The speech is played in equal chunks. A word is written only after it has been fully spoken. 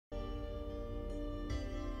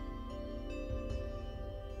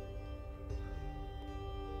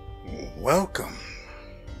Welcome.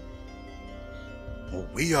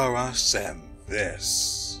 We are us, and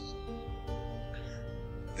this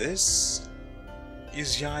is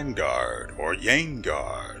Yaengard, or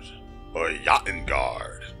Yaengard, or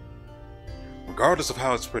Yaengard. Regardless of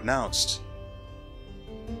how it's pronounced,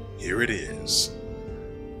 here it is.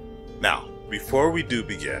 Now, before we do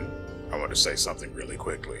begin, I want to say something really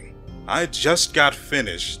quickly. I just got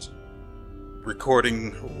finished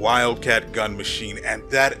recording Wildcat Gun Machine, and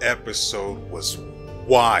that episode was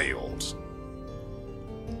wild.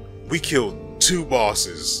 We killed three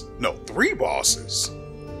bosses.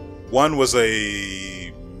 One was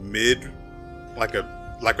a like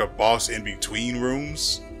a boss in between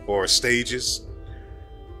rooms or stages.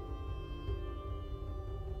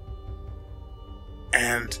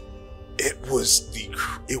 And it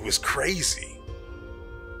was crazy.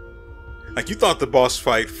 Like, you thought the boss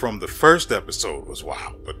fight from the first episode was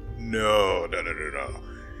wild, but no.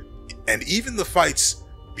 And even the fights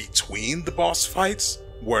between the boss fights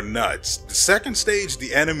were nuts. The second stage,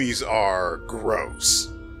 the enemies are gross.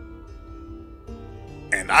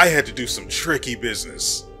 And I had to do some tricky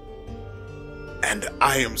business. And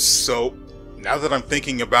now that I'm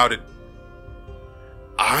thinking about it,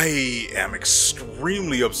 I am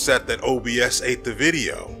extremely upset that OBS ate the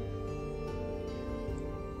video.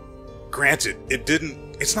 Granted,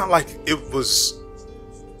 it's not like there was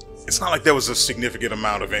a significant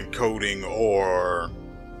amount of encoding or,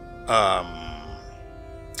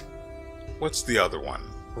 what's the other one?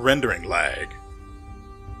 Rendering lag.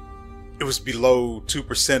 It was below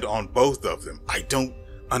 2% on both of them. I don't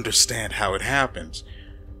understand how it happens.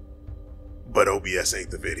 But OBS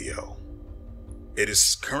ate the video. It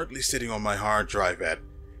is currently sitting on my hard drive at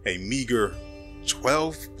a meager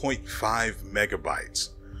 12.5 megabytes.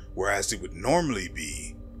 Whereas it would normally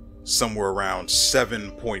be somewhere around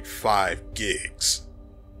 7.5 gigs.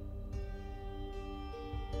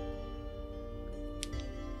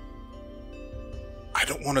 I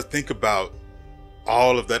don't want to think about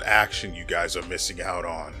all of that action you guys are missing out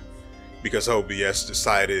on, because OBS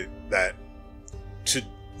decided that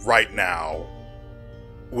right now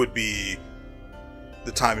would be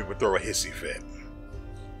the time it would throw a hissy fit.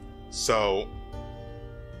 So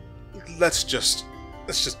let's just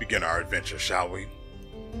begin our adventure, shall we?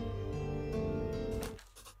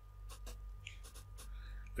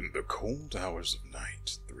 In the cold hours of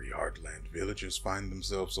night, 3 Heartland villagers find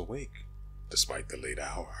themselves awake, despite the late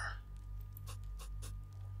hour.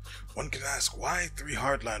 One can ask why 3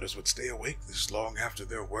 Heartlanders would stay awake this long after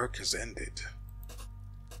their work has ended,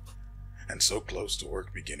 and so close to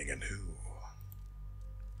work beginning anew.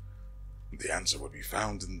 The answer would be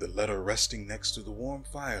found in the letter resting next to the warm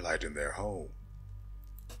firelight in their home.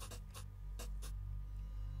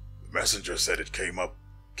 The messenger said it came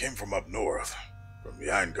from up north, from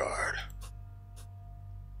Yaengard.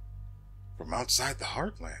 From outside the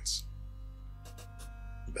Heartlands.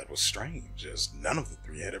 That was strange, as none of the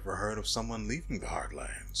 3 had ever heard of someone leaving the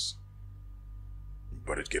Heartlands.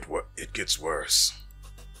 But it gets worse.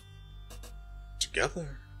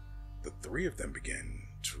 Together, the 3 of them begin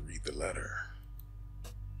to read the letter.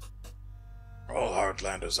 All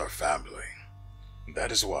Heartlanders are family.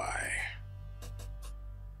 That is why.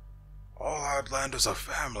 All Heartlanders are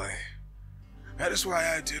family. That is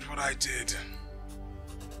why I did what I did.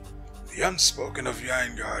 The unspoken of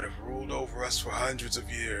Yaengard have ruled over us for hundreds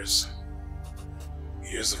of years.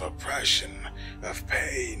 Years of oppression, of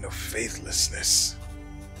pain, of faithlessness.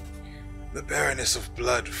 The Baroness of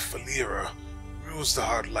Blood, Falira, rules the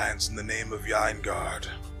Heartlands in the name of Yaengard.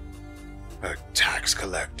 Her tax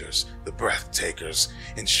collectors, the Breath Takers,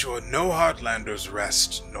 ensure no Heartlanders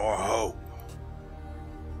rest nor hope.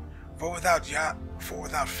 For without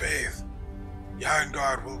faith,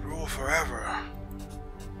 Yaengard will rule forever.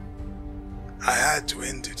 I had to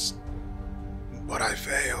end it, but I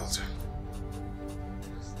failed.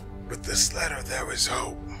 With this letter there is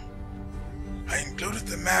hope. I included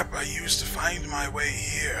the map I used to find my way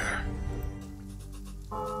here.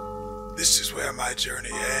 This is where my journey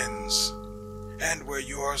ends, and where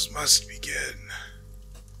yours must begin.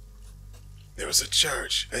 There is a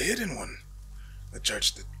church, a hidden one, a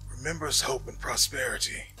church that remembers hope and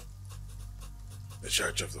prosperity. The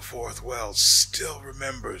Church of the Fourth Well still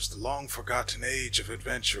remembers the long-forgotten age of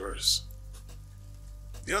adventurers.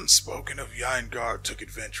 The unspoken of Yaengard took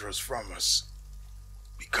adventurers from us,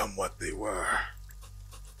 become what they were.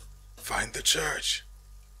 Find the church,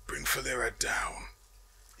 bring Falira down,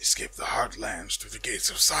 escape the Heartlands through the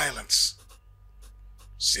gates of silence.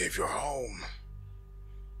 Save your home,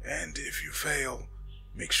 and if you fail,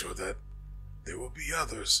 make sure that there will be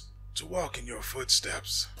others to walk in your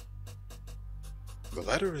footsteps. The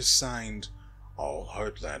letter is signed, "All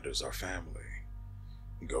Heartlanders are family.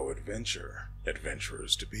 Go adventure,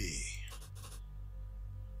 adventurers to be."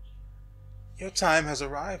 Your time has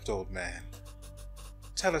arrived, old man.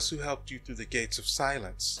 Tell us who helped you through the gates of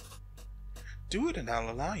silence. Do it and I'll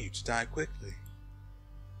allow you to die quickly.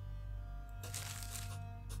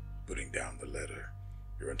 Putting down the letter,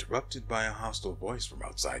 you're interrupted by a hostile voice from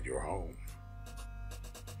outside your home.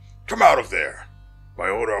 "Come out of there! By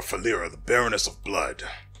order of Falira, the Baroness of Blood."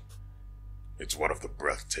 It's one of the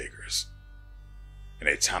Breath Takers, an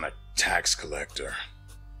Atonic tax collector.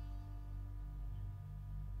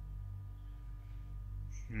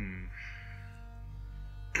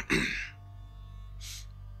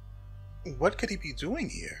 What could he be doing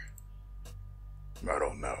here? I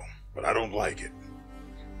don't know, but I don't like it.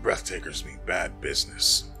 Breath Takers mean bad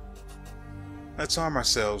business. Let's arm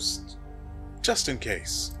ourselves, just in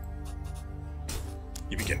case.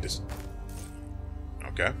 You begin to...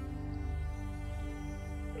 Okay.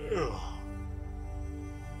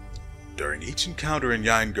 During each encounter in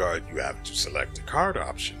Yaengard, you have to select a card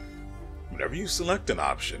option. Whenever you select an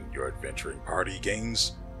option, your adventuring party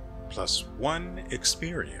gains +1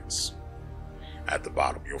 experience. At the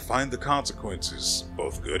bottom, you'll find the consequences,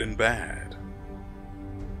 both good and bad.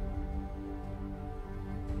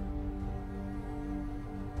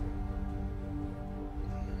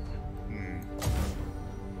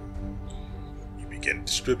 You begin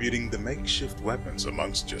distributing the makeshift weapons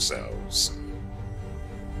amongst yourselves.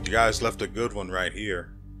 You guys left a good one right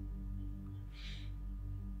here.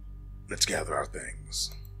 Let's gather our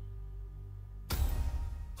things.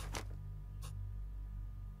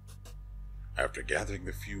 After gathering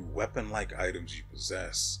the few weapon-like items you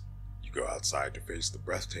possess, you go outside to face the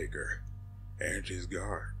Breath Taker and his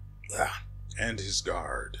guard.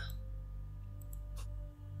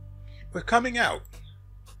 We're coming out.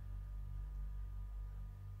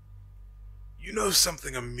 You know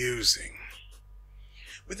something amusing.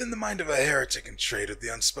 Within the mind of a heretic and traitor,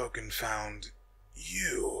 the Unspoken found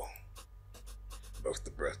you. Both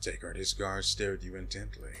the Breath Taker and his guard stared at you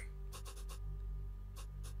intently.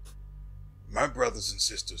 My brothers and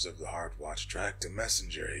sisters of the Heart Watch tracked a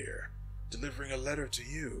messenger here, delivering a letter to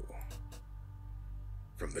you.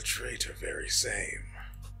 From the traitor very same.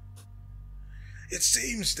 It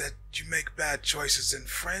seems that you make bad choices in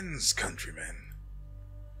friends, countrymen.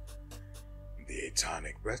 The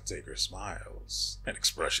Atonic Breath Taker smiles, an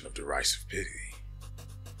expression of derisive pity.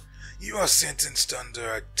 You are sentenced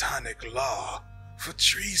under Atonic law for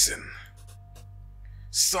treason.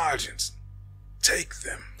 Sergeants, take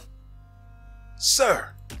them.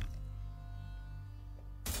 Sir!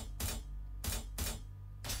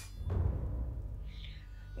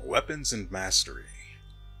 Weapons and mastery.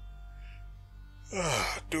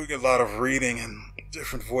 Doing a lot of reading and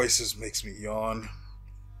different voices makes me yawn.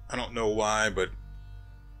 I don't know why, but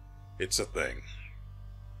it's a thing.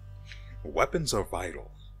 Weapons are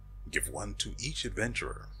vital. Give one to each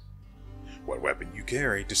adventurer. What weapon you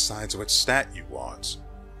carry decides what stat you want.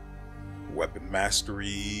 Weapon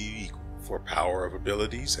mastery for power of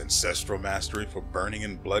abilities, ancestral mastery for burning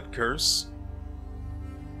and blood curse.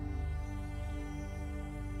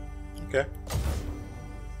 Okay.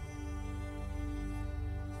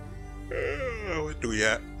 What do we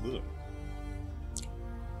have?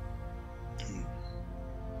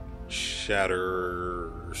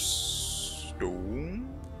 Shatter Stone?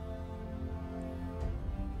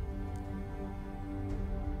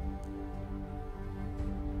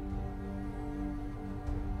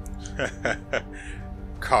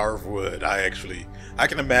 Carve wood. I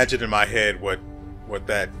can imagine in my head what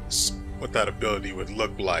that ability would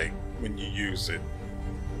look like when you use it.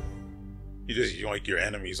 You just yoink your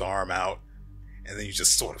enemy's arm out, and then you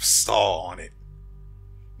just sort of saw on it,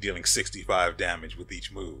 dealing 65 damage with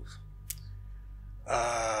each move.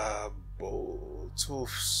 Bolt of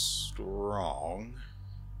Strong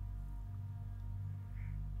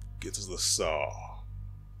gets the saw.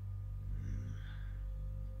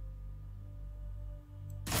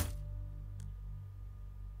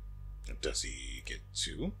 Does he get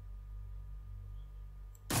 2?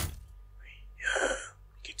 Yeah,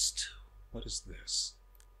 gets 2. What is this?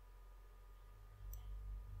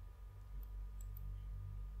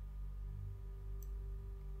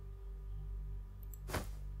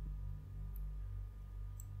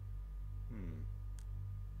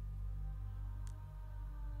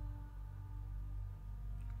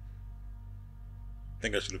 I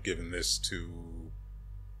think I should have given this to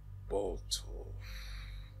Bolt.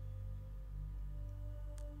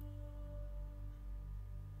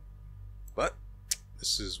 But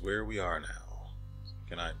this is where we are now.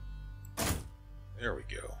 Can I? There we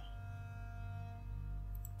go.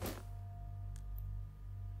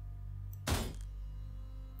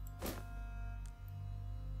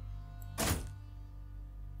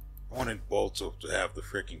 I wanted Bolto to have the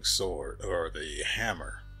freaking sword, or the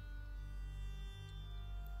hammer.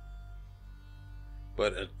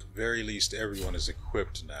 But at the very least, everyone is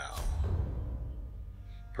equipped now.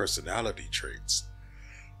 Personality traits.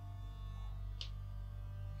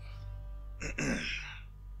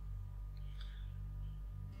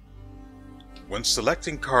 When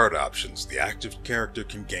selecting card options, the active character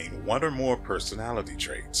can gain one or more personality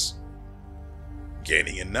traits.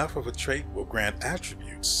 Gaining enough of a trait will grant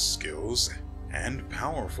attributes, skills, and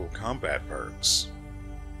powerful combat perks.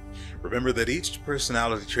 Remember that each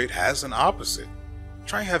personality trait has an opposite.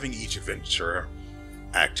 Try having each adventurer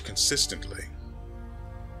act consistently.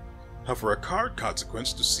 Hover a card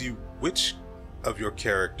consequence to see which of your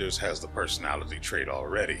characters has the personality trait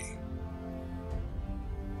already.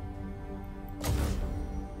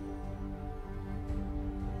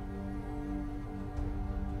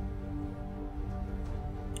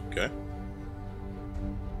 Okay.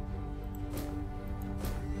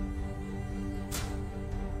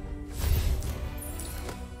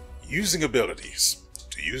 Using abilities.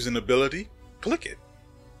 To use an ability, click it.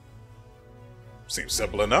 Seems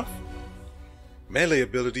simple enough. Melee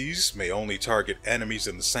abilities may only target enemies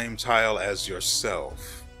in the same tile as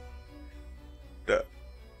yourself.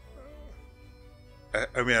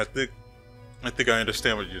 I think I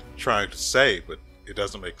understand what you're trying to say, but it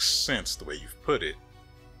doesn't make sense the way you've put it.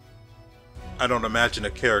 I don't imagine a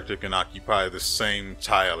character can occupy the same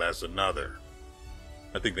tile as another.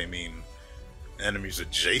 I think they mean enemies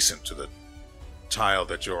adjacent to the tile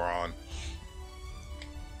that you're on.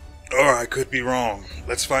 Or I could be wrong.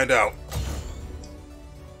 Let's find out.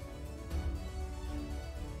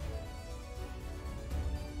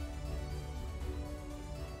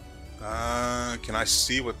 Can I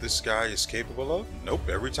see what this guy is capable of? Nope,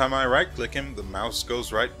 every time I right click him, the mouse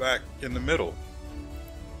goes right back in the middle.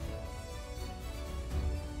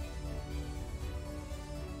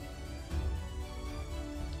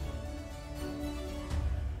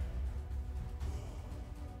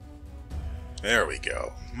 There we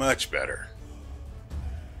go. Much better.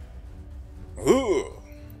 Ooh.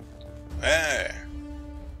 Hey.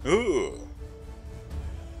 Ooh.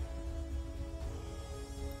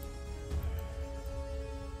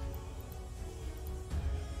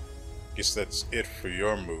 Guess that's it for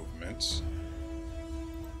your movements.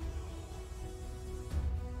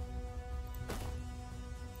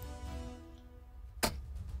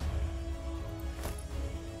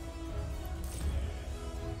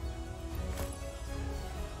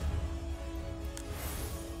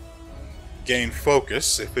 Gain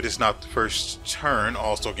focus. If it is not the first turn,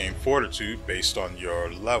 also gain fortitude based on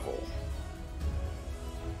your level.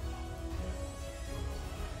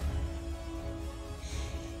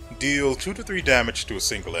 Deal 2 to 3 damage to a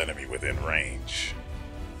single enemy within range.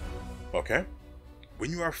 Okay.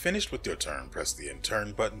 When you are finished with your turn, press the end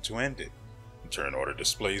turn button to end it. The turn order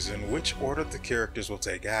displays in which order the characters will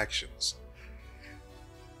take actions.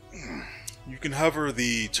 You can hover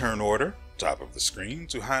the turn order, top of the screen,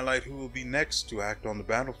 to highlight who will be next to act on the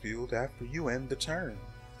battlefield after you end the turn.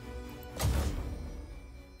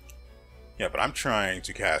 Yeah, but I'm trying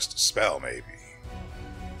to cast a spell, maybe.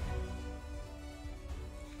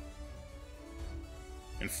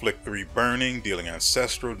 Inflict 3 burning, dealing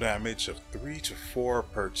ancestral damage of 3 to 4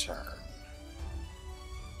 per turn.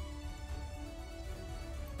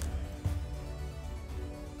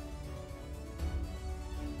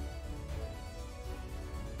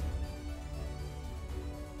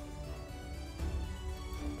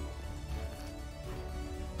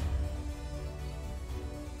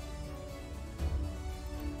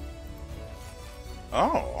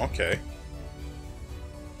 Oh, okay.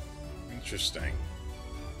 Interesting.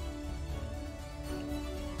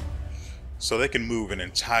 So they can move an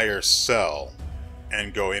entire cell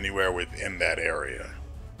and go anywhere within that area.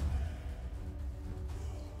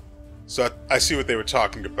 So I see what they were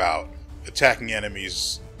talking about. Attacking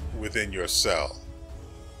enemies within your cell.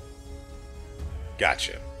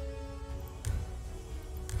 Gotcha.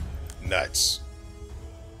 Nuts.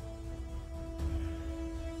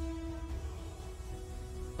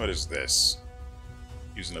 What is this?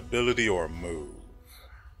 Use an ability or a move.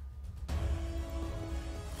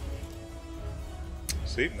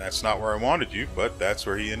 See, that's not where I wanted you, but that's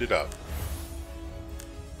where he ended up.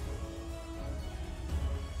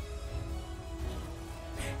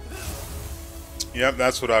 Yep,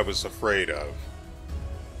 that's what I was afraid of.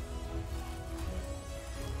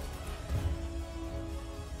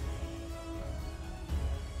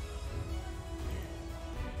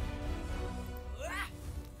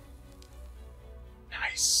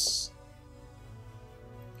 Nice.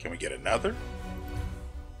 Can we get another?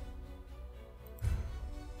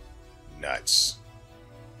 Nuts.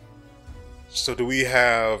 So do we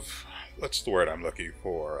have... what's the word I'm looking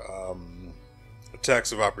for?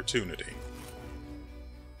 Attacks of opportunity.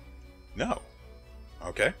 No.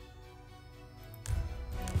 Okay.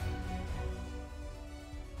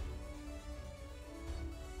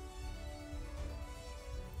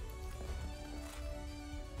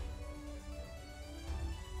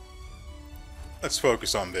 Let's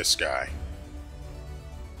focus on this guy.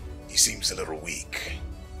 He seems a little weak.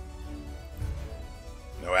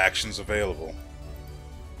 No actions available.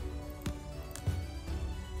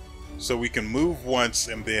 So we can move once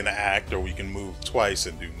and then act, or we can move twice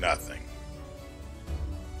and do nothing.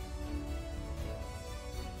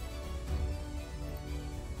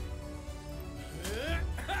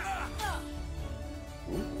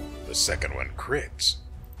 Ooh, the second one crits.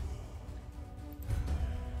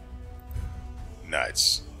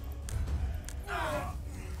 Nice.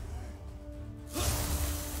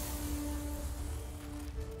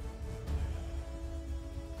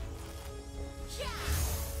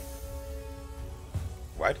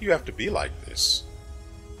 Why do you have to be like this?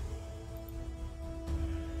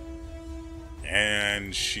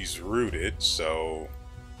 And she's rooted, so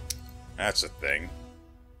that's a thing.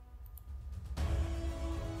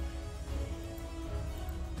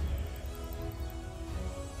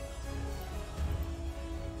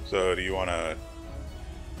 So do you want to...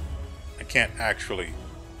 I can't actually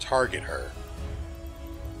target her.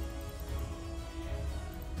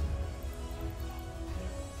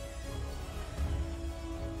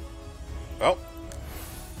 Well,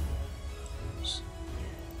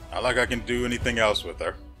 not like I can do anything else with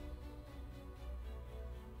her.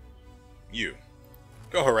 You,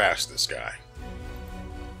 go harass this guy.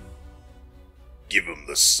 Give him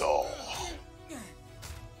the soul.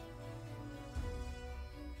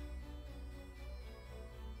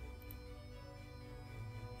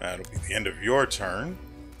 That'll be the end of your turn.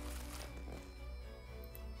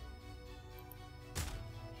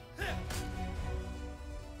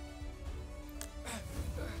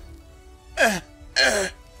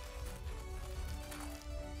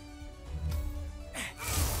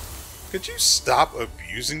 Could you stop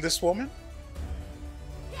abusing this woman?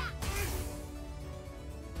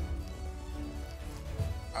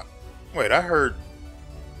 Wait, I heard...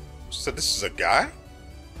 So this is a guy?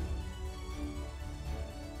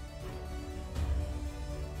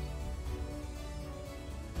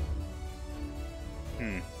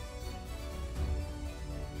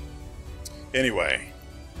 Anyway,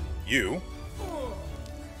 you...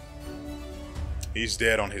 He's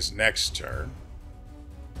dead on his next turn.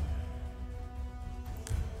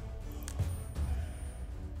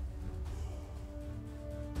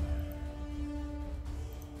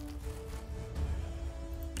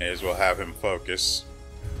 May as well have him focus.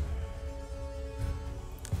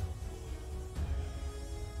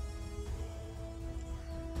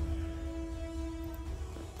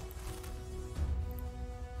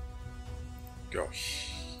 Go.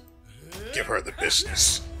 Give her the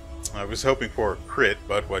business. I was hoping for a crit,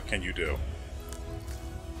 but what can you do?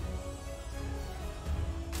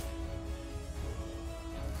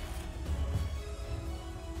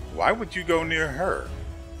 Why would you go near her?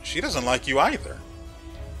 She doesn't like you either.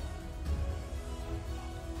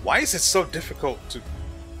 Why is it so difficult to...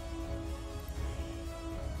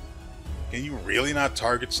 Can you really not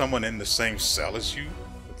target someone in the same cell as you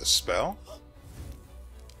with the spell?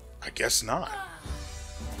 I guess not.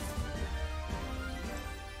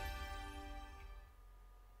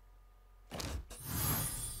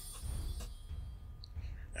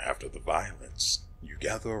 After the violence, you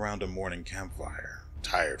gather around a morning campfire,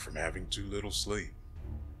 tired from having too little sleep.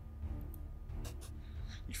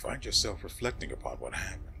 You find yourself reflecting upon what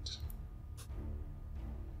happened.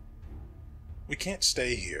 We can't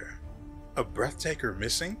stay here. A breathtaker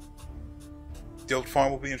missing? The old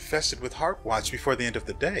farm will be infested with Heartwatch before the end of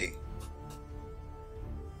the day.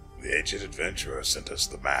 The ancient adventurer sent us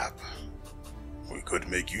the map. We could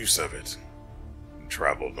make use of it and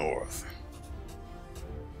travel north.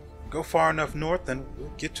 Go far enough north and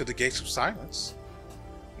we'll get to the Gates of Silence.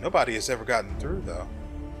 Nobody has ever gotten through, though.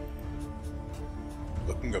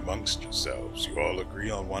 Looking amongst yourselves, you all agree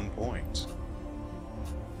on one point.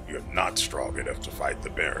 You're not strong enough to fight the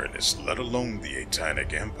Baroness, let alone the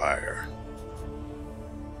Atanic Empire.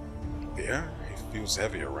 The air feels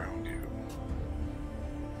heavy around you.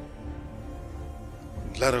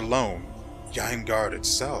 Let alone Yaengard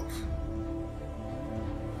itself.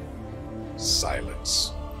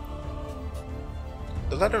 Silence.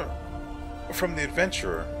 The letter from the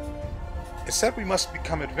adventurer. It said we must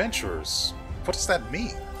become adventurers. What does that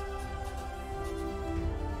mean?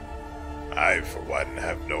 I, for one,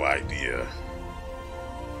 have no idea.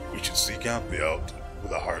 We should seek out the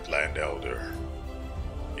Heartland Elder.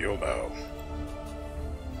 You'll know.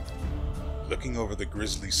 Looking over the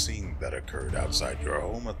grisly scene that occurred outside your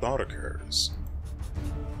home, a thought occurs.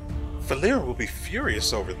 Valyra will be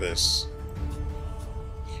furious over this.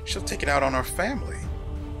 She'll take it out on our family.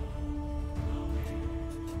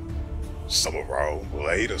 Some of our own will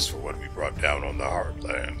hate us for what we brought down on the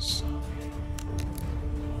Heartlands.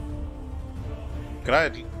 Can I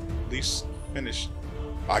at least finish?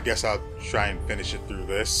 I guess I'll try and finish it through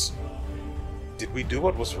this. Did we do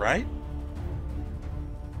what was right?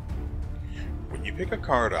 When you pick a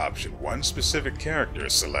card option, one specific character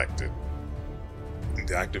is selected.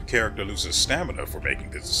 The active character loses stamina for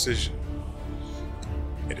making the decision.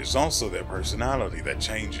 It is also their personality that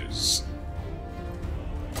changes.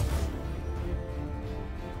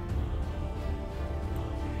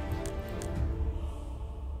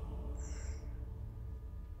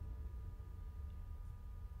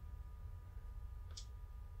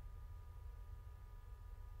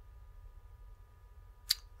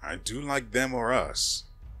 I do like them or us.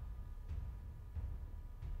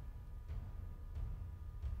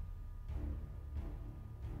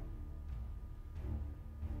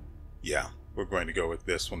 Yeah, we're going to go with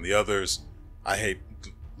this one. The others, I hate.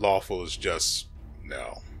 Lawful is just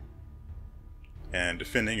no. And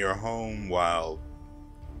defending your home while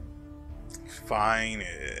fine.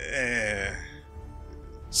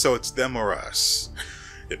 So it's them or us.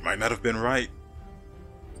 It might not have been right.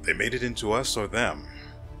 They made it into us or them.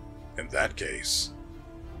 In that case,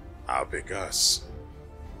 I'll pick us.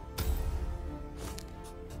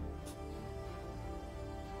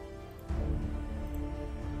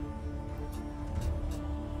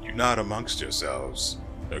 You nod amongst yourselves,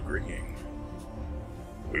 agreeing.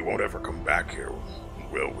 We won't ever come back here,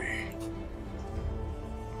 will we?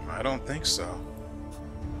 I don't think so.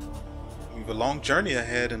 We've a long journey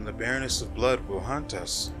ahead and the bareness of blood will hunt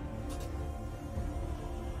us.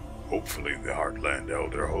 Hopefully the Heartland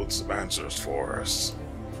Elder holds some answers for us.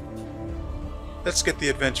 Let's get the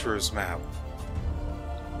adventurer's map.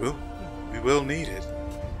 We will need it.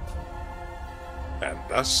 And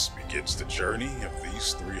thus begins the journey of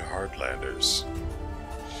these three Heartlanders.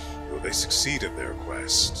 Will they succeed in their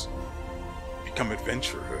quest, become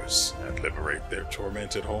adventurers, and liberate their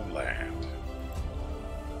tormented homeland?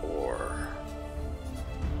 Or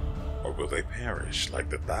will they perish like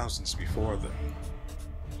the thousands before them,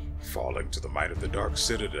 falling to the might of the Dark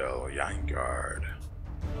Citadel, Yaengard?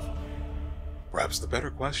 Perhaps the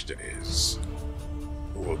better question is,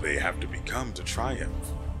 who will they have to become to triumph,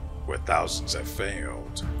 where thousands have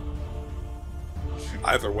failed?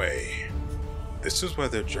 Either way, this is where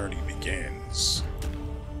their journey begins.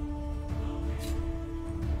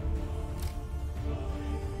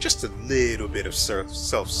 Just a little bit of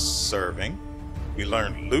self-serving. We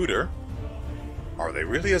learned Looter. Are they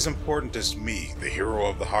really as important as me, the hero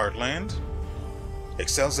of the Heartland?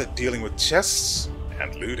 Excels at dealing with chests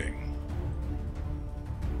and looting.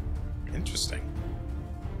 Interesting.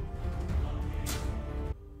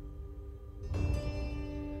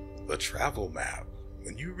 The travel map.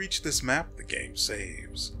 When you reach this map, the game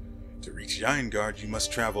saves. To reach Yaengard, you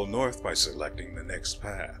must travel north by selecting the next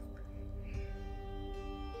path.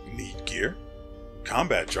 Need gear?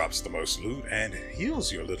 Combat drops the most loot and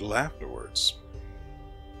heals you a little afterwards.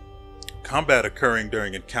 Combat occurring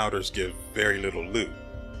during encounters give very little loot.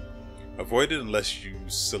 Avoid it unless you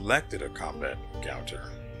selected a combat encounter.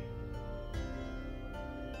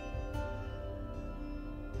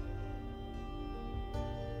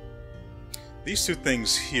 These two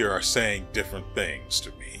things here are saying different things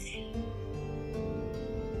to me.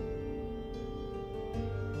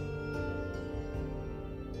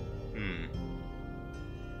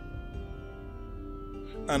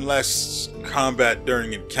 Unless combat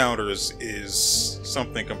during encounters is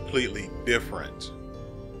something completely different.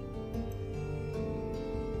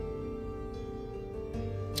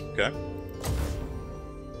 Okay.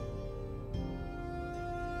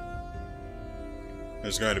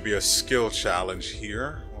 There's going to be a skill challenge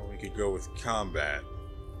here, or we could go with combat.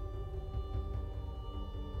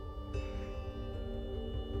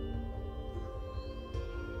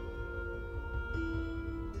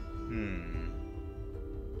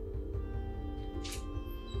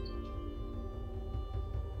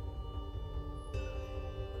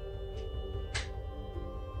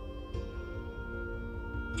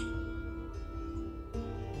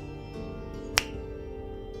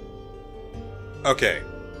 Okay,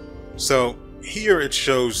 so here it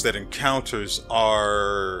shows that encounters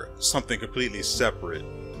are something completely separate,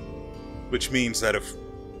 which means that if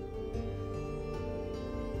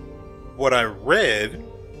what I read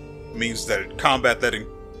means that combat that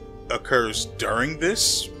occurs during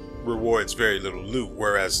this rewards very little loot,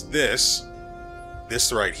 whereas this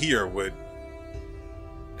right here would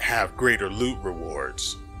have greater loot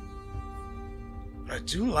rewards. I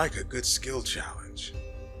do like a good skill challenge.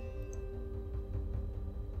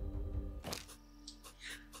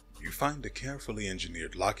 You find a carefully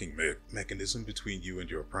engineered locking mechanism between you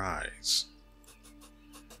and your prize.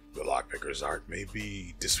 The lockpicker's art may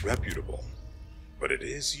be disreputable, but it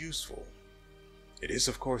is useful. It is,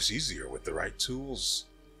 of course, easier with the right tools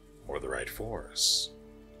or the right force.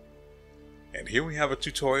 And here we have a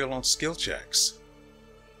tutorial on skill checks.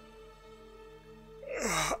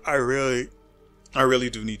 I really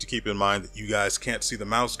do need to keep in mind that you guys can't see the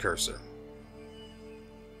mouse cursor.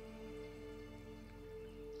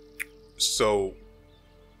 So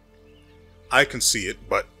I can see it,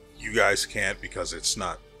 but you guys can't because it's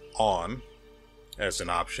not on as an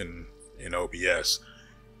option in OBS.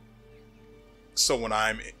 So when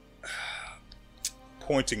I'm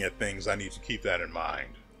pointing at things, I need to keep that in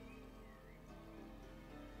mind.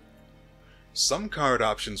 Some card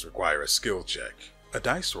options require a skill check, a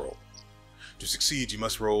dice roll. To succeed, you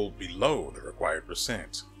must roll below the required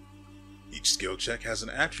percent. Each skill check has an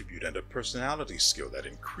attribute and a personality skill that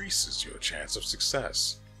increases your chance of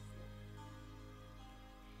success.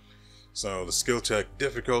 So the skill check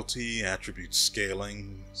difficulty, attribute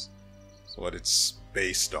scaling, is what it's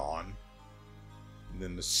based on. And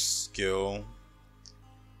then the skill.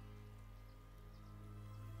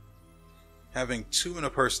 Having 2 in a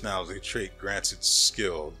personality trait grants its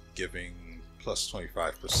skill, giving plus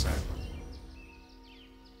 25%.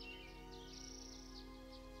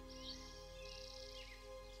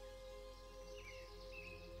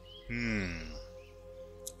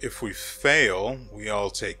 If we fail, we all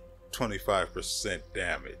take 25%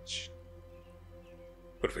 damage.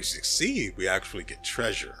 But if we succeed, we actually get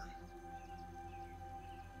treasure.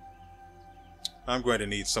 I'm going to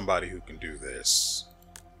need somebody who can do this.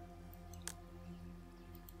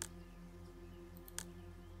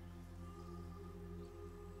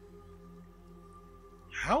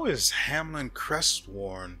 How is Hamlin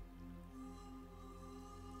Crestworn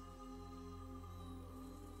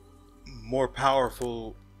more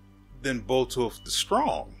powerful than Boltwolf the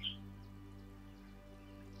Strong?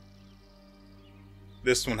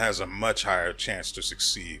 This one has a much higher chance to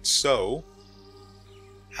succeed. So,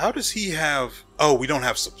 how does he have... Oh, we don't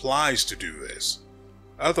have supplies to do this.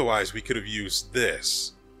 Otherwise, we could have used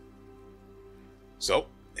this. So,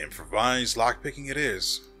 improvised lockpicking it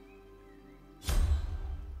is.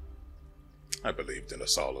 I believed in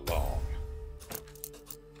us all along.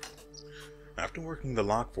 After working the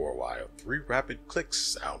lock for a while, 3 rapid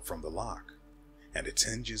clicks out from the lock, and its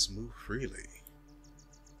hinges move freely.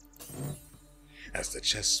 As the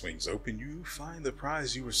chest swings open, you find the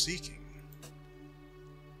prize you were seeking.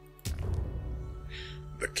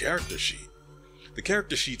 The character sheet. The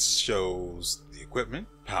character sheet shows the equipment,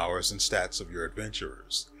 powers, and stats of your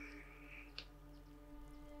adventurers.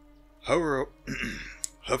 Hover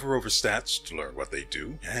over stats to learn what they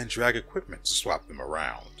do, and drag equipment to swap them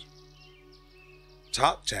around.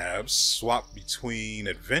 Top tabs swap between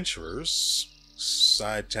adventurers.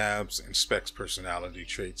 Side tabs inspects personality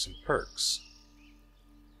traits and perks.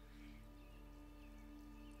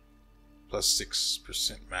 Plus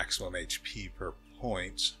 6% maximum HP per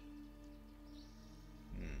point.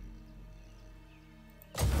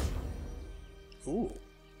 Ooh.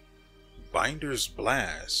 Binder's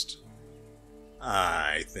Blast.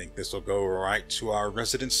 I think this will go right to our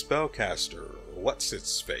resident spellcaster. What's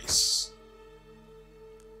its face?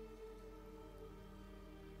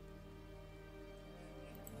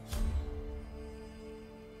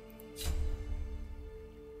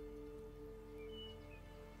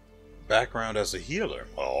 Background as a healer.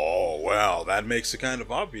 Oh, well, that makes it kind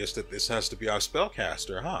of obvious that this has to be our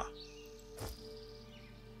spellcaster, huh?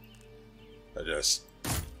 I just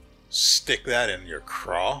stick that in your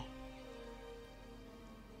craw.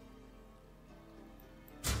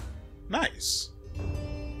 Nice.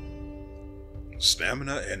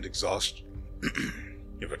 Stamina and exhaustion.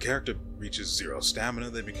 If a character reaches 0 stamina,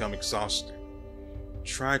 they become exhausted.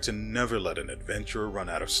 Try to never let an adventurer run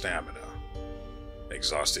out of stamina.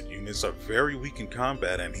 Exhausted units are very weak in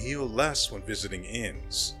combat and heal less when visiting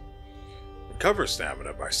inns. Recover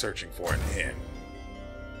stamina by searching for an inn.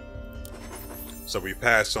 So we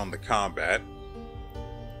pass on the combat.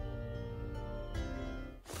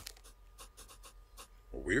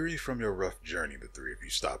 Weary from your rough journey, the 3 of you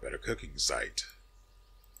stop at a cooking site.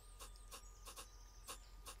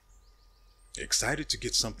 Excited to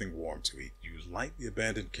get something warm to eat, you light the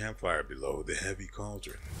abandoned campfire below the heavy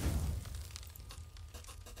cauldron.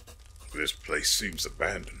 This place seems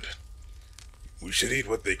abandoned. We should eat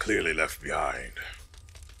what they clearly left behind.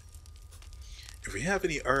 If we have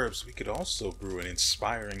any herbs, we could also brew an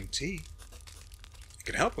inspiring tea. It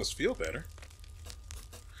can help us feel better.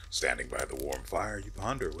 Standing by the warm fire, you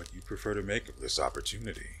ponder what you prefer to make of this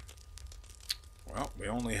opportunity. Well, we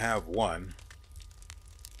only have one.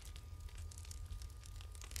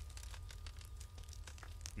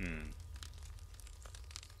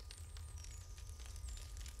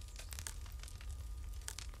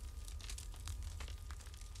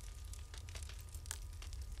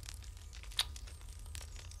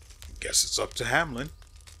 Guess it's up to Hamlin.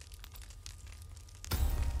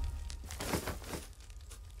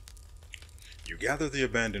 You gather the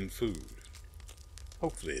abandoned food.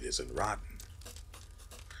 Hopefully it isn't rotten.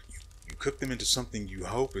 You cook them into something you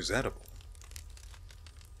hope is edible.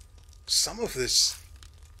 Some of this,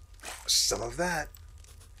 some of that.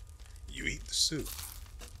 You eat the soup.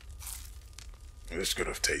 This could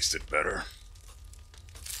have tasted better.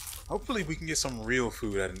 Hopefully we can get some real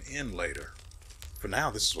food at an inn later. For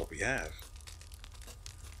now, this is what we have.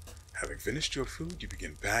 Having finished your food, you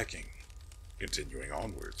begin packing, continuing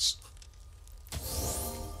onwards.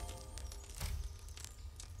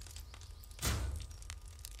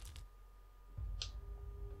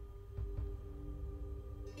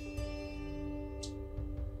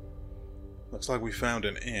 Looks like we found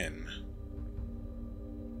an inn.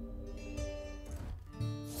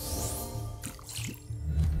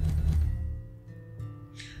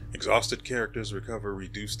 Exhausted characters recover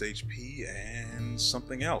reduced HP and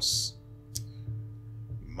something else.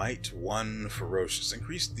 Might 1 Ferocious.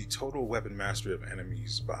 Increase the total weapon mastery of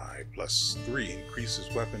enemies by +3.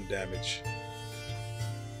 Increases weapon damage.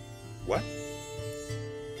 What?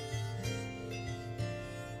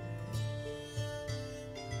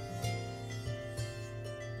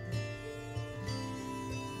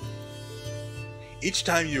 Each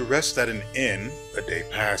time you rest at an inn, a day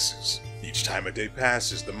passes. Each time a day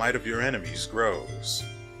passes, the might of your enemies grows.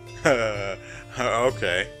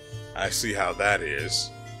 Okay, I see how that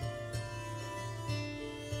is.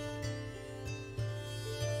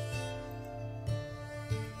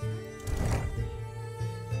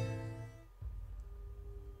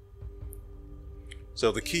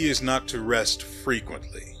 So the key is not to rest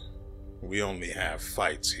frequently. We only have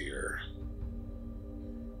fights here.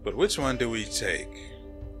 But which one do we take?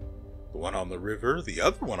 The one on the river, the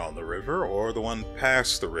other one on the river, or the one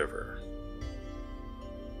past the river?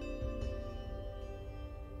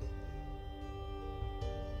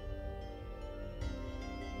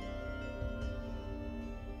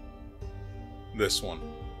 This one.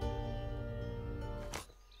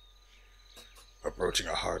 Approaching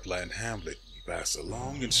a heartland hamlet, you pass a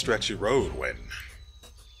long and stretchy road when...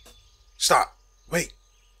 Stop! Wait!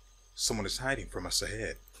 Someone is hiding from us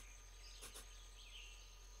ahead.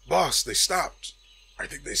 Boss, they stopped. I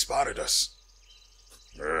think they spotted us.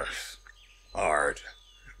 Hard.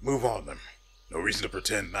 Move on them. No reason to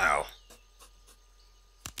pretend now.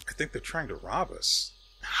 I think they're trying to rob us.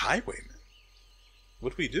 Highwaymen. What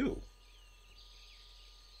do we do?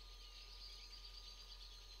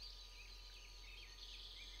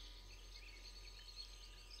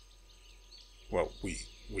 Well,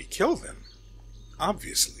 we kill them.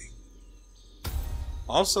 Obviously.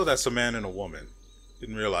 Also, that's a man and a woman.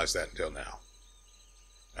 Didn't realize that until now.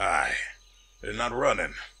 Aye, they're not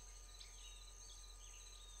running.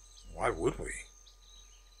 Why would we?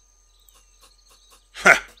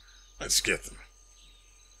 Ha! Let's get them.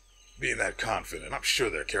 Being that confident, I'm sure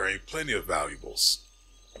they're carrying plenty of valuables.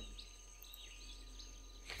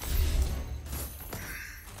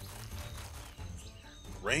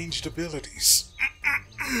 Ranged abilities.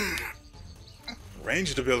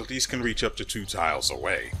 Ranged abilities can reach up to 2 tiles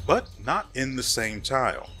away, but not in the same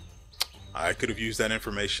tile. I could have used that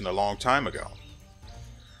information a long time ago.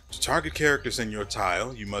 To target characters in your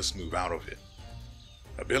tile, you must move out of it.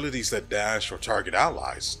 Abilities that dash or target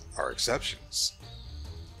allies are exceptions.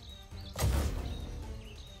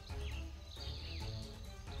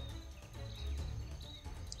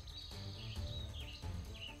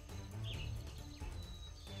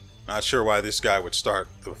 Not sure why this guy would start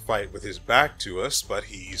the fight with his back to us, but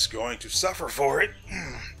he's going to suffer for it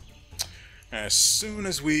as soon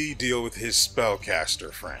as we deal with his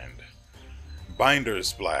spellcaster friend.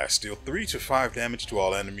 Binder's Blast. Deal 3 to 5 damage to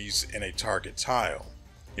all enemies in a target tile.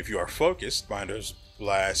 If you are focused, Binder's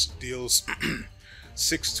Blast deals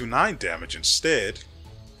 6 to 9 damage instead,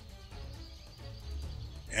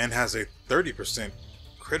 and has a 30%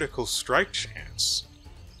 critical strike chance.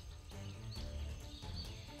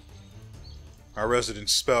 Our resident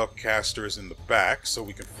spellcaster is in the back, so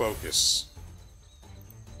we can focus.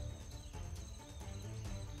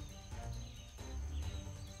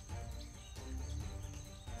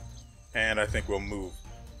 And I think we'll move.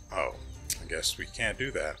 Oh, I guess we can't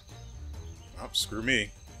do that. Oh, screw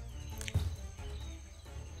me.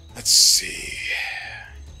 Let's see.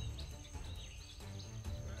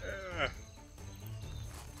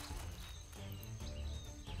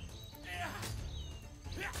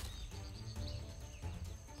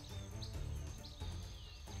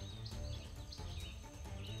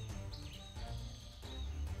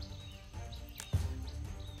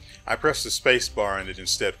 I pressed the space bar and it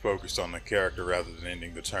instead focused on the character rather than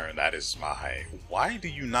ending the turn. That is my... Why do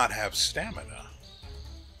you not have stamina?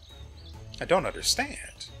 I don't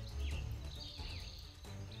understand.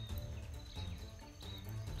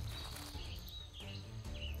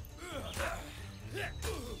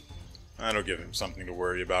 That'll give him something to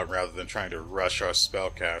worry about rather than trying to rush our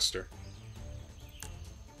spellcaster.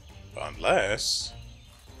 Unless...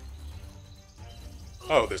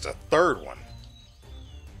 Oh, there's a third one.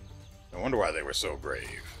 I wonder why they were so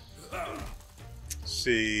brave.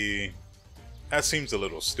 See, that seems a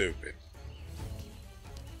little stupid.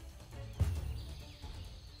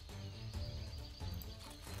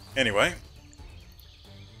 Anyway.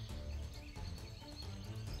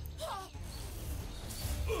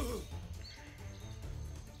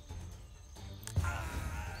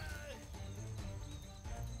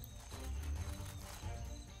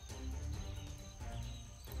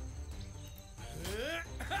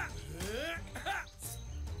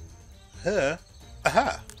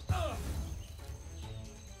 Aha.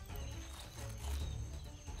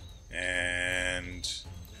 And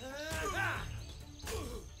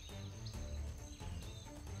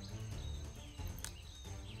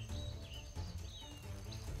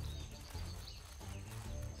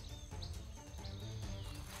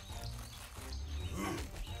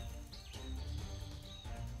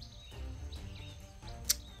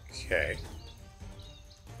okay.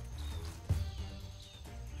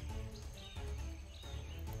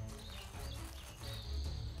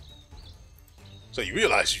 So you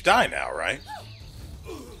realize you die now, right?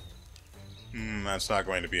 That's not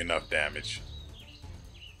going to be enough damage.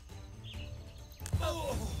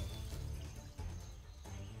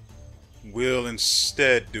 We'll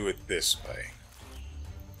instead do it this way.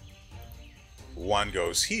 One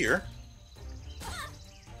goes here.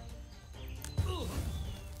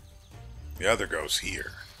 The other goes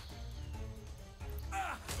here.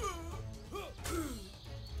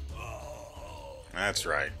 That's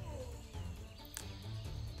right.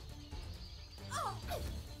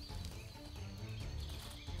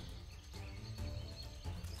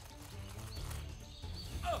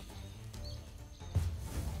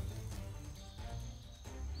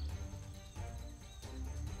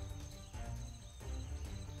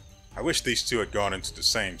 I wish these two had gone into the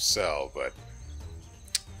same cell, but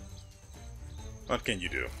what can you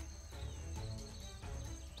do?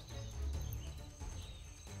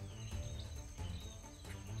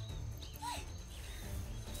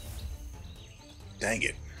 Dang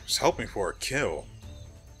it, I was hoping for a kill.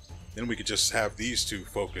 Then we could just have these two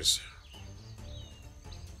focus.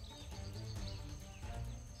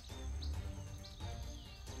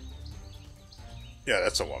 Yeah,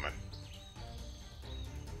 that's a woman.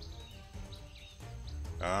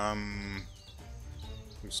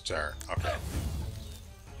 Whose turn? Okay.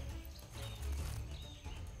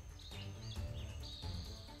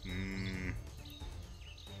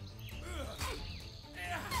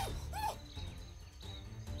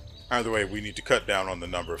 Either way, we need to cut down on the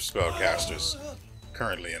number of spellcasters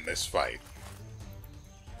currently in this fight.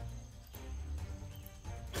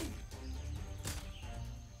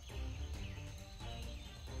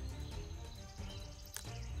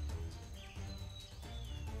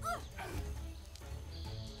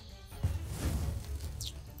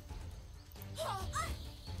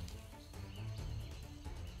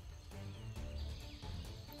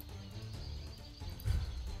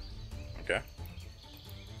 Okay.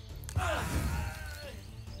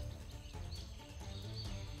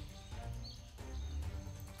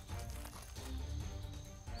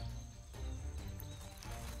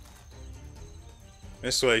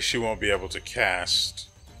 This way she won't be able to cast.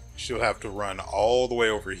 She'll have to run all the way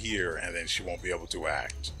over here and then she won't be able to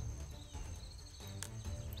act.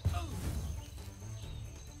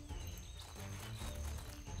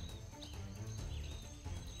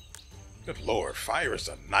 Good lord, fire is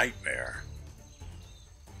a nightmare.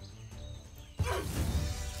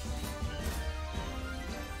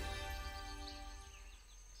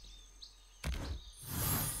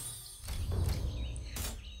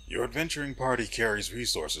 Your adventuring party carries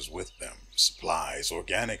resources with them. Supplies,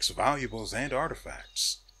 organics, valuables, and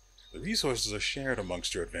artifacts. The resources are shared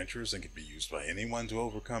amongst your adventurers and can be used by anyone to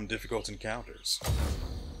overcome difficult encounters.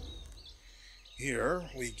 Here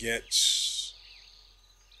we get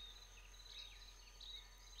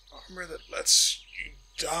armor that lets you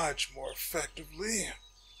dodge more effectively.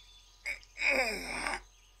 At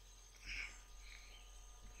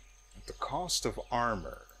the cost of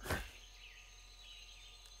armor.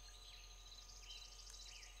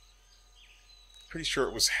 Pretty sure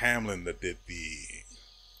it was Hamlin that did the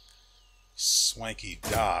swanky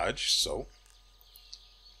dodge, so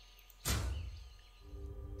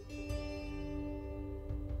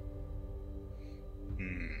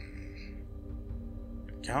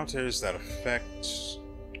counters that effect.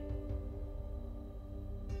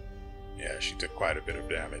 Yeah, she took quite a bit of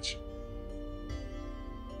damage.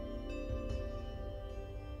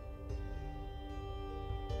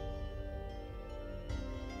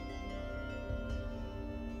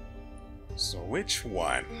 So which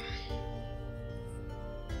one?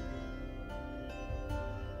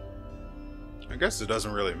 I guess it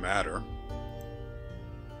doesn't really matter.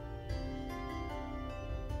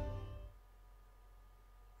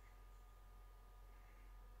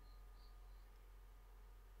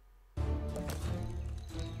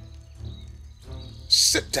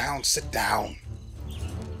 Sit down, sit down.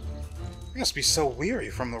 You must be so weary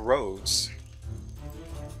from the roads.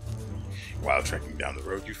 While trekking down the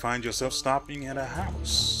road, you find yourself stopping at a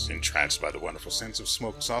house. Entranced by the wonderful sense of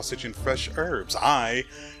smoked sausage and fresh herbs, I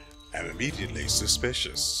am immediately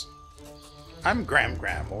suspicious. I'm Gram,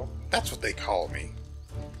 or that's what they call me.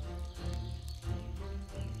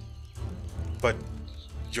 But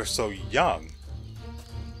you're so young.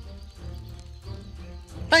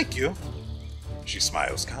 Thank you. She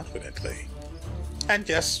smiles confidently. And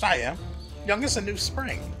yes, I am. Young as a new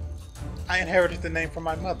spring. I inherited the name from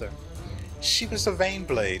my mother. She was a vein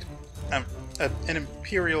blade, an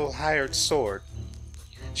imperial hired sword.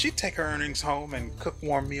 She'd take her earnings home and cook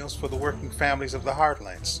warm meals for the working families of the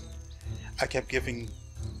Heartlands. I kept giving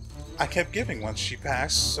once she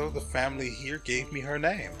passed, so the family here gave me her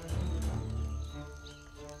name.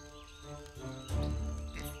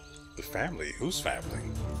 The family? Whose family?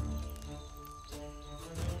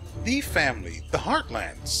 The family, the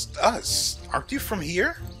Heartlands, us. Aren't you from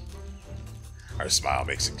here? Her smile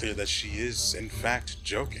makes it clear that she is, in fact,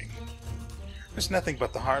 joking. There's nothing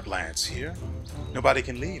but the Heartlands here. Nobody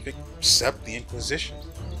can leave except the Inquisition.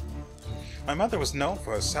 My mother was known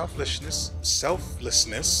for her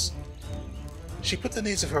selflessness. She put the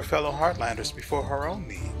needs of her fellow Heartlanders before her own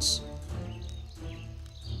needs.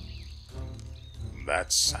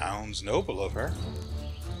 That sounds noble of her.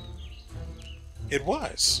 It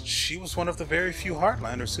was. She was one of the very few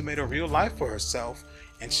Heartlanders who made a real life for herself,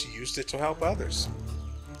 and she used it to help others.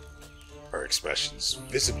 Her expressions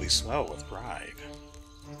visibly swell with pride.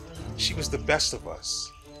 She was the best of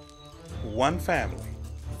us. One family.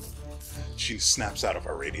 She snaps out of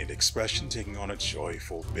her radiant expression, taking on a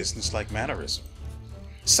joyful, businesslike mannerism.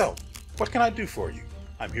 So, what can I do for you?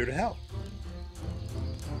 I'm here to help.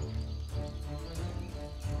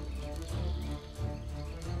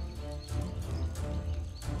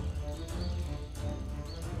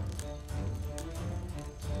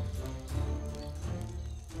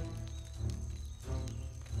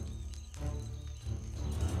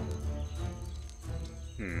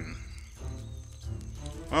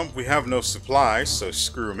 Well, we have no supplies, so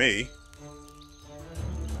screw me.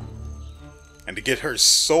 And to get her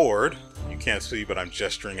sword, you can't see, but I'm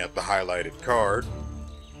gesturing at the highlighted card.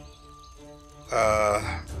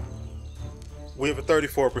 We have a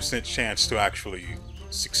 34% chance to actually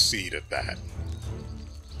succeed at that.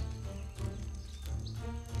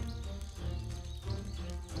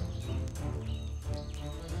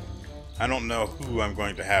 I don't know who I'm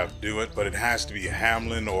going to have do it, but it has to be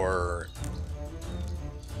Hamlin or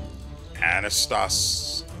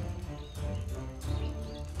Anastas.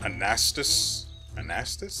 Anastas?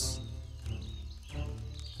 Anastas.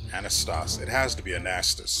 It has to be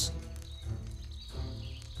Anastas.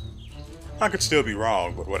 I could still be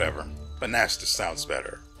wrong, but whatever. Anastas sounds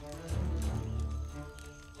better.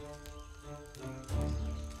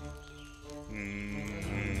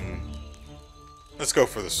 Let's go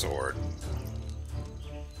for the sword.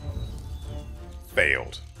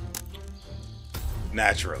 Failed.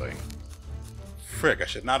 Naturally. Frick, I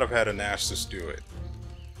should not have had Anastas do it.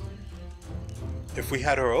 If we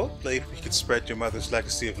had our old blade, we could spread your mother's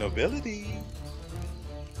legacy of nobility.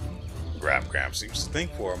 Gram seems to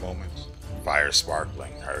think for a moment. Fire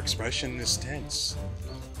sparkling. Her expression is tense.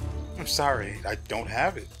 I'm sorry, I don't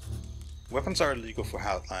have it. Weapons are illegal for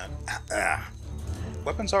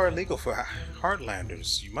Weapons are illegal for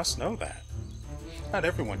Heartlanders. You must know that. Not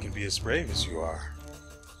everyone can be as brave as you are.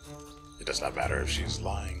 It does not matter if she's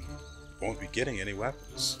lying. You won't be getting any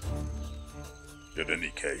weapons. In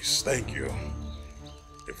any case, thank you.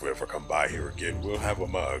 If we ever come by here again, we'll have a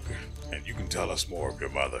mug, and you can tell us more of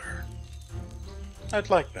your mother. I'd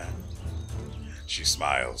like that. She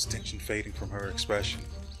smiles, tension fading from her expression.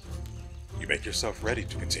 You make yourself ready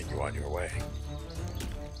to continue on your way.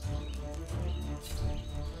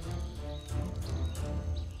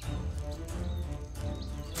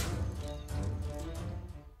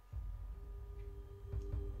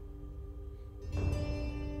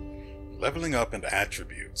 Leveling up into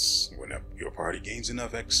attributes. When your party gains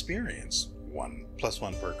enough experience,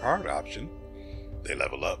 1+1 per card option, they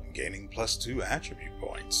level up, gaining +2 attribute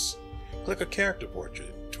points. Click a character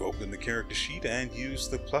portrait to open the character sheet and use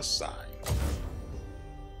the plus sign.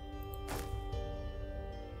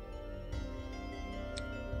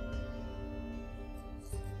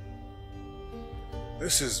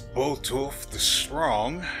 This is Boltulf the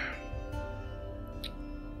Strong.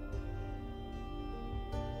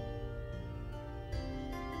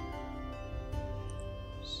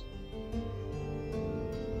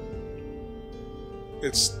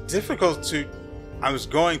 It's difficult to... I was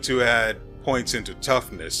going to add points into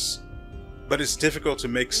toughness, but it's difficult to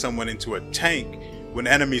make someone into a tank when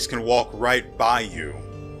enemies can walk right by you.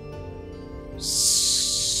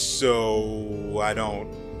 So I don't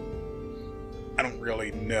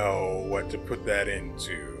really know what to put that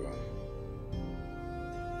into.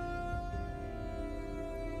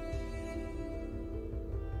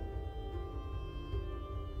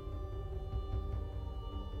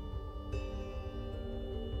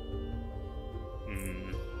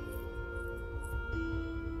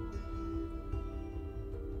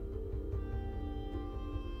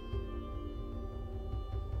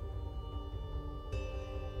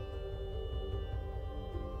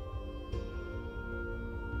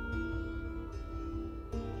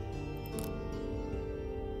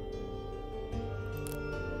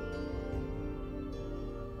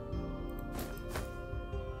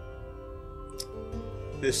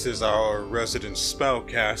 This is our resident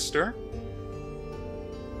spellcaster.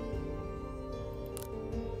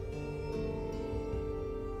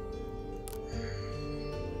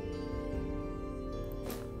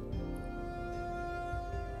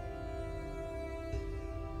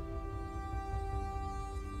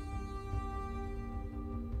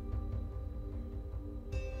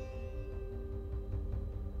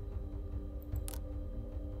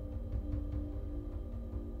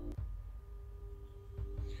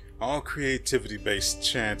 All creativity-based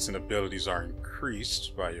chants and abilities are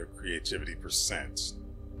increased by your creativity percent.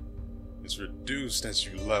 It's reduced as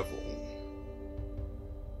you level.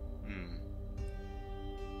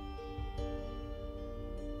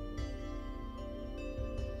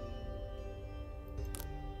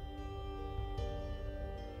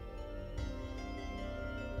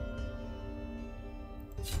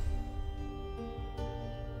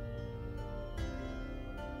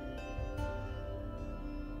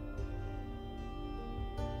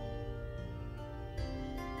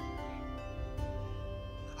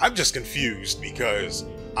 I'm just confused because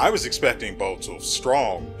I was expecting Boltulf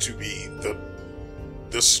Strong to be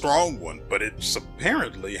the strong one, but it's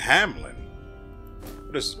apparently Hamlin.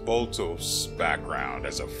 What is Boltulf's background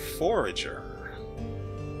as a forager?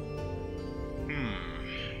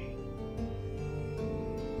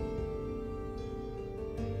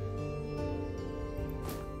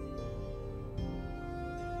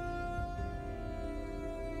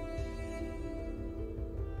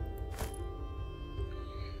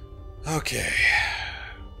 Okay,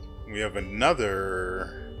 we have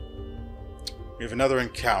another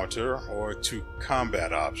encounter or 2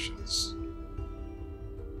 combat options.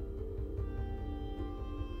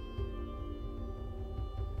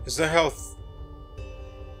 Is the health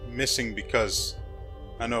missing because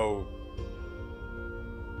I know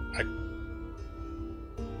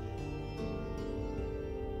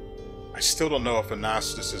I still don't know if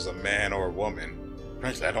Anastas is a man or a woman.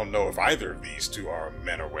 Frankly, I don't know if either of these two are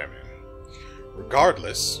men or women.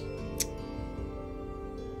 Regardless,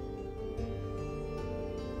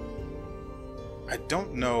 I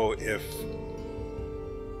don't know if...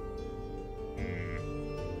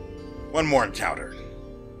 One more encounter.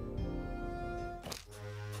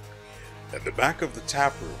 At the back of the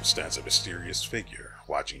tap room stands a mysterious figure,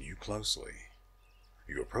 watching you closely.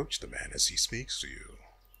 You approach the man as he speaks to you.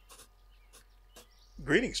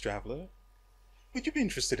 Greetings, traveler. Would you be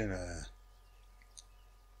interested in a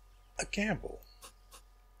gamble?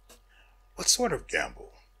 What sort of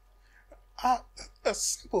gamble? A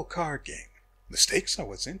simple card game. The stakes are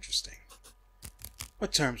what's interesting.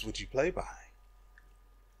 What terms would you play by?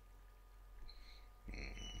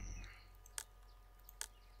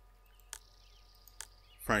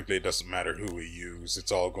 Frankly, it doesn't matter who we use, it's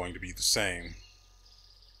all going to be the same.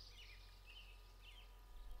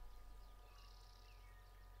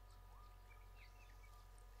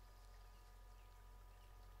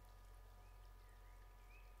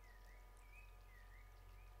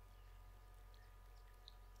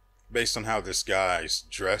 Based on how this guy's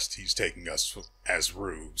dressed, he's taking us as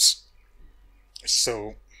rubes.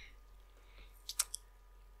 So,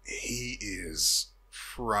 he is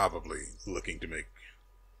probably looking to make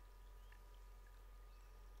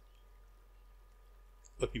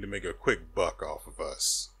a quick buck off of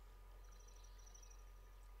us.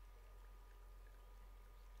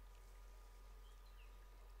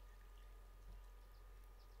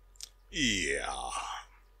 Yeah.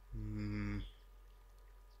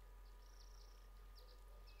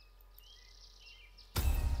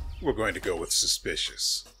 We're going to go with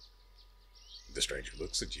suspicious. The stranger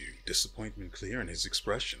looks at you, disappointment clear in his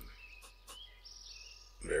expression.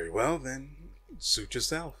 Very well, then, suit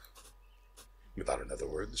yourself. Without another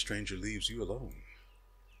word, the stranger leaves you alone.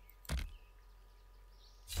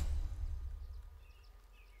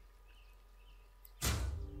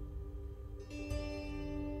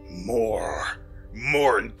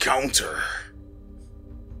 More encounter.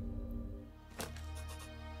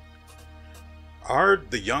 Ard,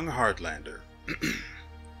 the young Heartlander.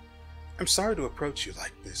 I'm sorry to approach you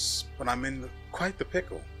like this, but I'm in quite the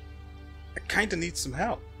pickle. I kinda need some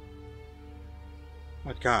help.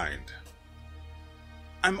 What kind?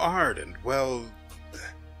 I'm Ard, and well,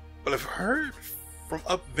 I've heard from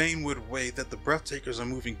up Vanewood Way that the Breathtakers are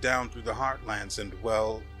moving down through the Heartlands, and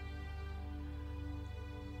well,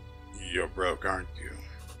 you're broke, aren't you?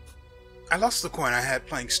 I lost the coin I had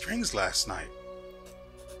playing strings last night.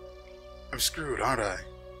 I'm screwed, aren't I?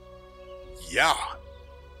 Yeah,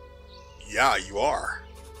 you are.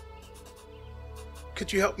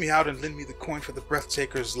 Could you help me out and lend me the coin for the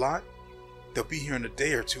Breathtakers' lot? They'll be here in a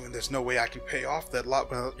day or two, and there's no way I can pay off that lot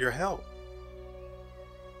without your help.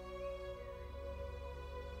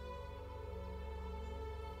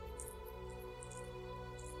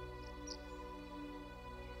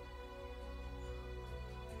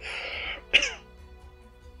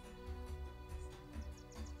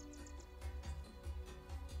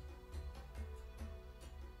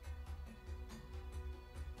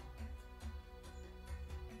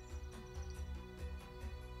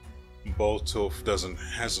 Boltulf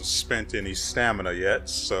hasn't spent any stamina yet,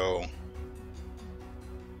 so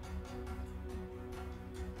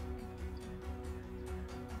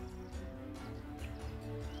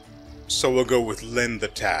we'll go with lend the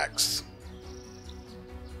tax.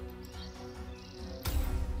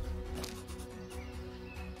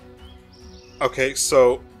 Okay,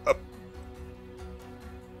 so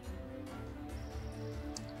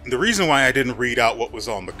the reason why I didn't read out what was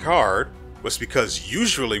on the card was because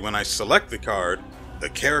usually when I select the card, the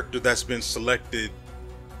character that's been selected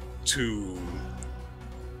to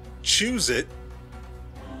choose it,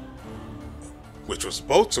 which was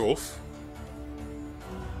Boltulf,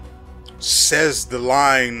 says the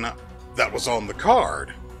line that was on the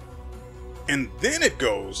card, and then it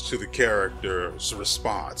goes to the character's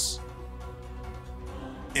response.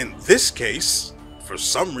 In this case, for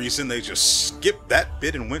some reason, they just skipped that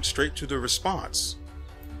bit and went straight to the response.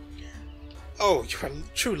 Oh, you're a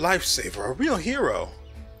true lifesaver, a real hero.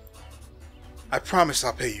 I promise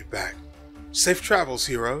I'll pay you back. Safe travels,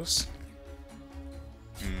 heroes.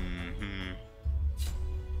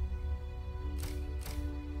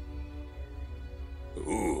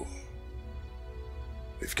 Ooh.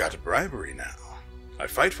 We've got a bribery now. I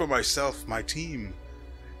fight for myself, my team,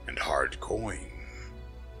 and hard coin.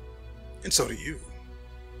 And so do you.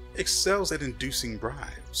 Excels at inducing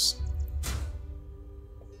bribes.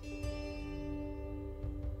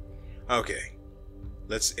 Okay,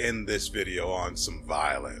 let's end this video on some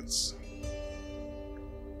violence.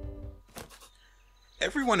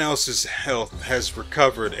 Everyone else's health has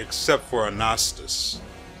recovered except for Anastas.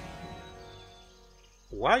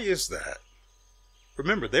 Why is that?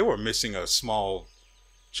 Remember, they were missing a small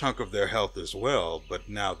chunk of their health as well, but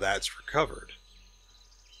now that's recovered.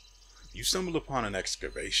 You stumbled upon an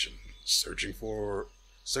excavation, searching it for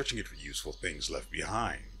useful things left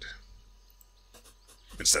behind.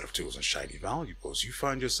 Instead of tools and shiny valuables, you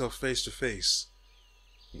find yourself face to face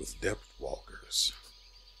with depth walkers.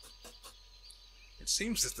 It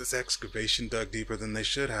seems that this excavation dug deeper than they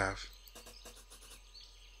should have.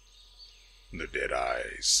 The dead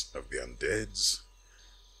eyes of the undeads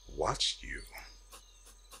watched you.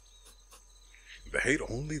 The hate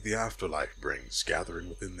only the afterlife brings gathering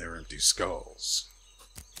within their empty skulls.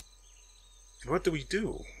 And what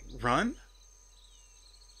do? Run?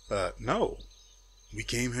 No. We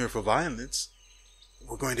came here for violence.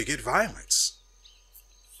 We're going to get violence.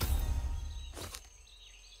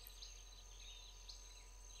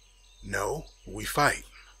 No, we fight.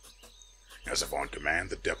 As if on command,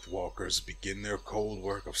 the Depth Walkers begin their cold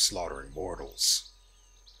work of slaughtering mortals.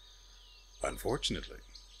 Unfortunately,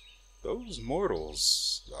 those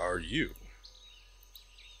mortals are you.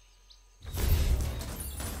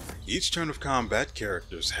 Each turn of combat,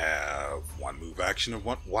 characters have one move action of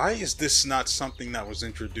one. Why is this not something that was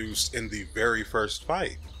introduced in the very first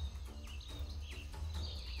fight?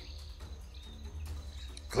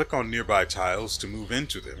 Click on nearby tiles to move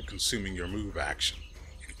into them, consuming your move action.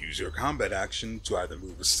 You can use your combat action to either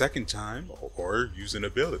move a second time or use an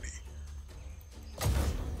ability.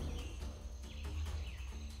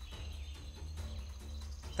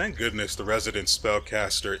 Thank goodness the resident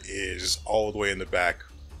spellcaster is all the way in the back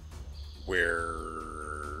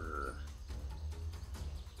where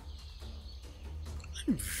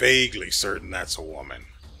I'm vaguely certain that's a woman.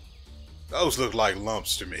 Those look like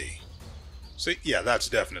lumps to me. See, yeah, that's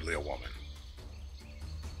definitely a woman.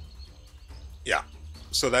 Yeah,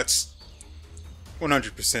 so that's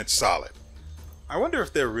 100% solid. I wonder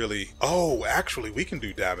if they're really... Oh, actually, we can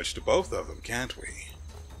do damage to both of them, can't we?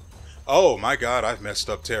 Oh my god, I've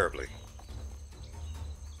messed up terribly.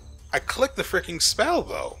 I clicked the freaking spell,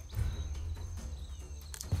 though.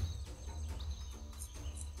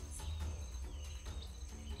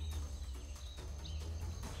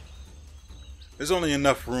 There's only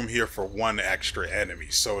enough room here for one extra enemy,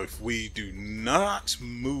 so if we do not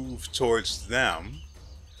move towards them,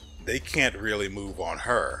 they can't really move on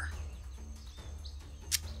her.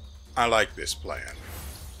 I like this plan.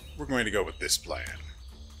 We're going to go with this plan.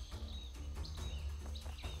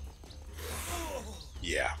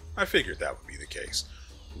 Yeah, I figured that would be the case.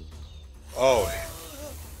 Oh,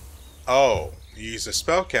 he's a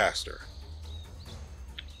spellcaster.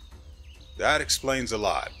 That explains a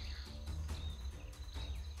lot.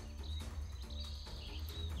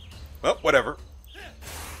 Well, whatever.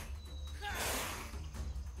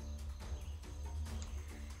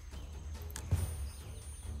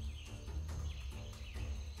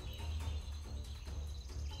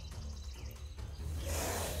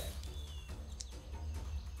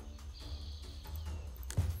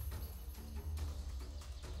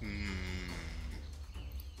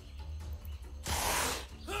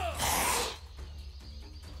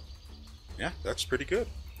 Yeah, that's pretty good.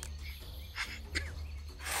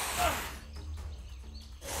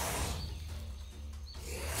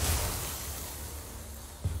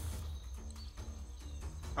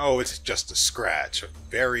 Oh, it's just a scratch. A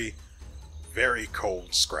very, very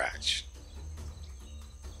cold scratch.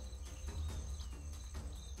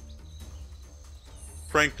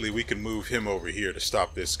 Frankly, we can move him over here to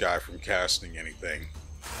stop this guy from casting anything.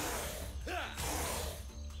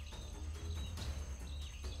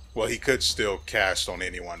 Well, he could still cast on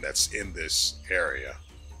anyone that's in this area.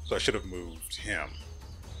 So I should have moved him.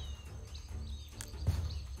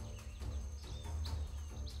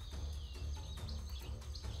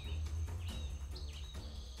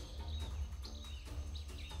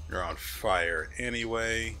 You're on fire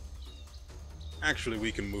anyway. Actually,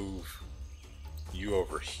 we can move you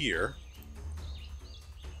over here.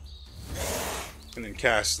 And then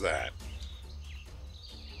cast that.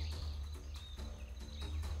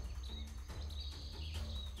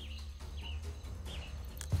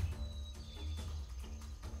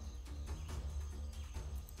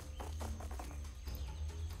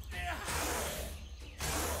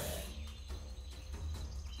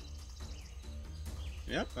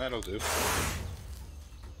 Yep, that'll do.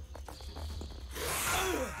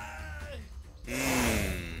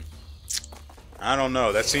 I don't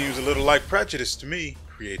know. That seems a little like prejudice to me.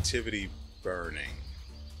 Creativity burning.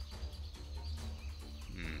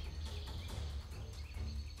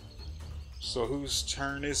 So whose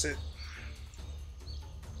turn is it?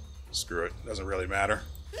 Screw it. Doesn't really matter.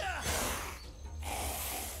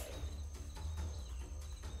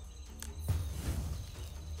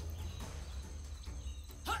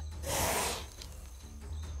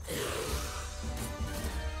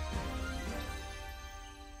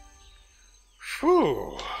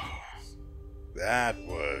 Whew. That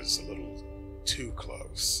was a little too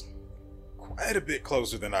close. Quite a bit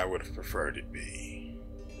closer than I would have preferred it be.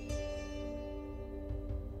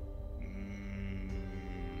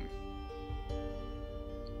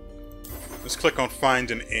 Let's click on Find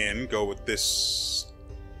an Inn, go with this,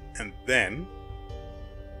 and then...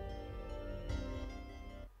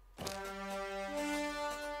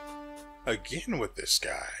 again with this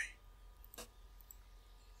guy.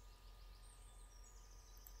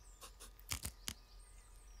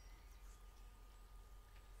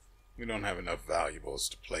 We don't have enough valuables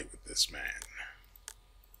to play with this man.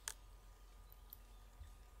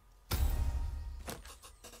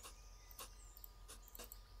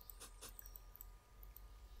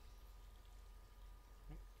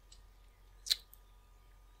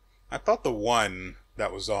 I thought the 1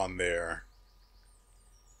 that was on there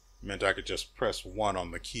meant I could just press 1 on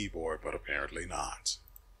the keyboard, but apparently not.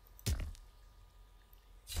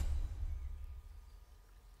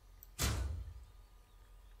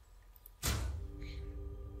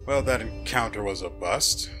 Well, that encounter was a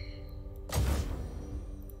bust.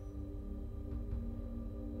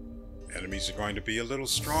 Enemies are going to be a little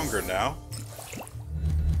stronger now.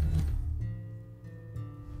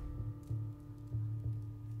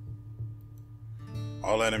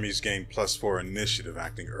 All enemies gain +4 initiative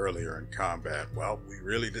acting earlier in combat. Well, we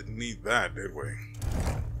really didn't need that, did we?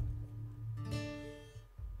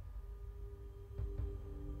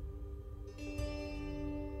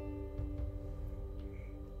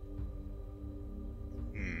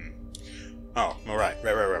 Oh, alright.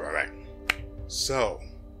 Right. So,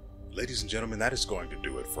 ladies and gentlemen, that is going to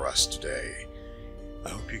do it for us today. I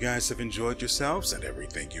hope you guys have enjoyed yourselves and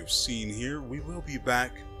everything you've seen here. We will be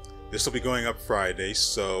back. This will be going up Friday,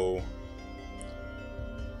 so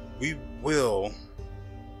we will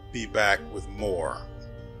be back with more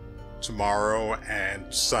tomorrow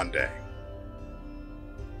and Sunday.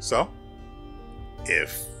 So,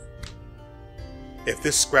 if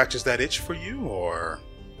this scratches that itch for you, or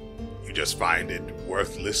you just find it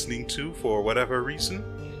worth listening to for whatever reason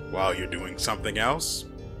while you're doing something else,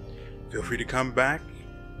 feel free to come back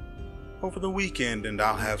over the weekend and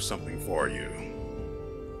I'll have something for you.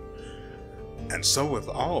 And so with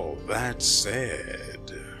all that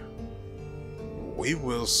said, we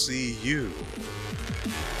will see you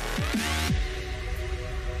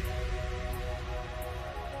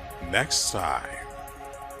next time.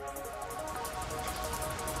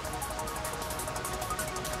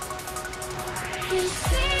 You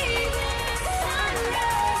see